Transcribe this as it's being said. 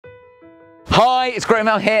Hi, it's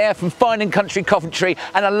Graham here from Fine and Country Coventry,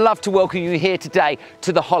 and I'd love to welcome you here today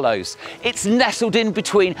to the Hollows. It's nestled in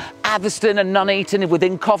between Atherstone and Nuneaton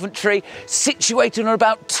within Coventry, situated on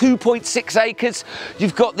about 2.6 acres.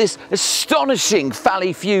 You've got this astonishing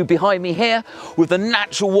valley view behind me here with the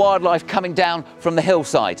natural wildlife coming down from the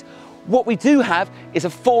hillside. What we do have is a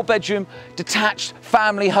 4-bedroom detached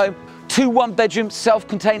family home, 2 one-bedroom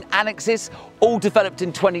self-contained annexes, all developed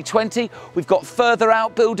in 2020. We've got further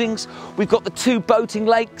outbuildings, we've got the 2 boating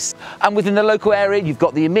lakes, and within the local area you've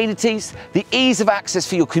got the amenities, the ease of access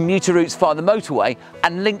for your commuter routes via the motorway,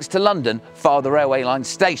 and links to London via the railway line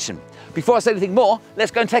station. Before I say anything more,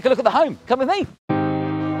 let's go and take a look at the home. Come with me.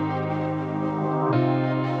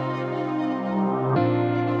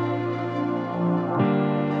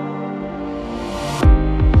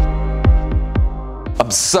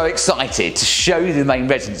 I'm so excited to show you the main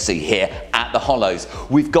residency here at the Hollows.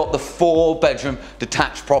 We've got the 4-bedroom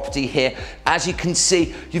detached property here. As you can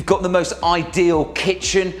see, you've got the most ideal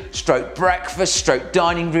kitchen, stroke breakfast, stroke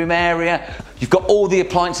dining room area. You've got all the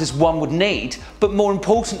appliances one would need, but more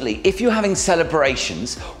importantly, if you're having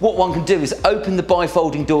celebrations, what one can do is open the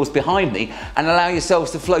bifolding doors behind me and allow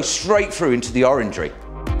yourselves to flow straight through into the orangery.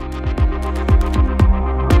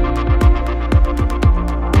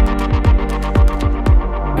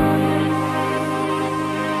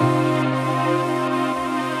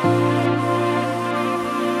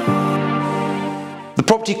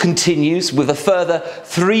 The property continues with a further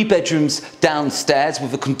 3 bedrooms downstairs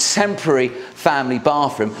with a contemporary family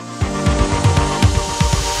bathroom.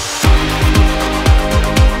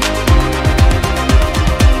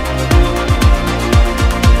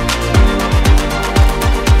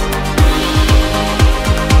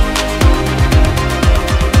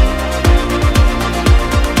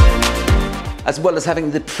 As well as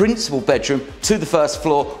having the principal bedroom to the first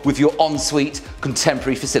floor with your ensuite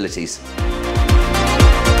contemporary facilities.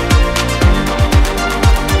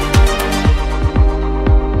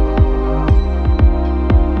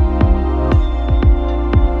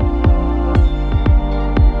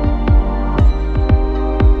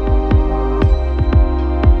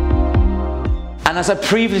 And as I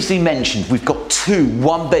previously mentioned, we've got 2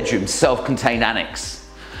 one-bedroom self-contained annex.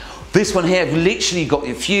 This one here, literally got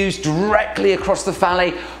your views directly across the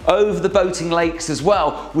valley, over the boating lakes as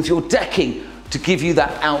well, with your decking to give you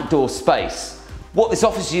that outdoor space. What this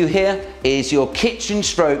offers you here is your kitchen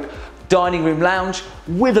stroke dining room lounge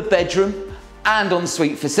with a bedroom and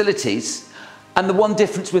ensuite facilities. And the one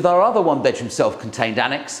difference with our other one-bedroom self-contained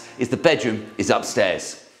annex is the bedroom is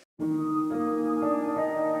upstairs.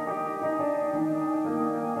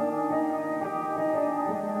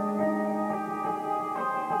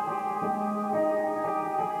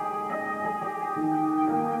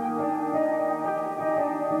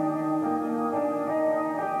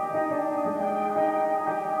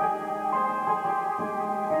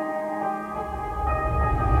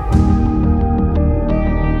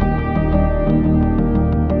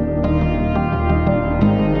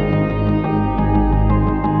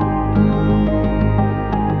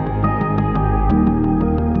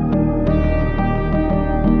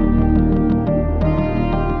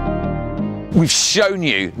 We've shown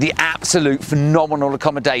you the absolute phenomenal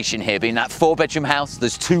accommodation here, being that 4-bedroom house.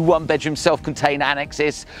 There's 2 one-bedroom self-contained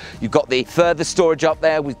annexes. You've got the further storage up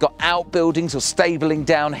there. We've got outbuildings or stabling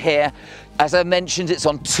down here. As I mentioned, it's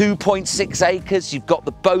on 2.6 acres. You've got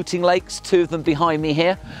the boating lakes, 2 of them behind me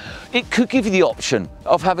here. It could give you the option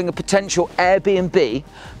of having a potential Airbnb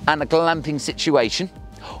and a glamping situation,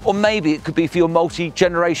 or maybe it could be for your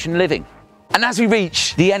multi-generation living. And as we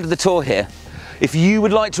reach the end of the tour here, if you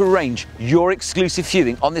would like to arrange your exclusive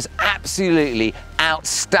viewing on this absolutely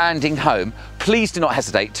outstanding home, please do not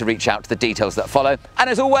hesitate to reach out to the details that follow. And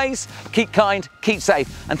as always, keep kind, keep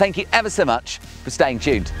safe, and thank you ever so much for staying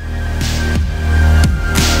tuned.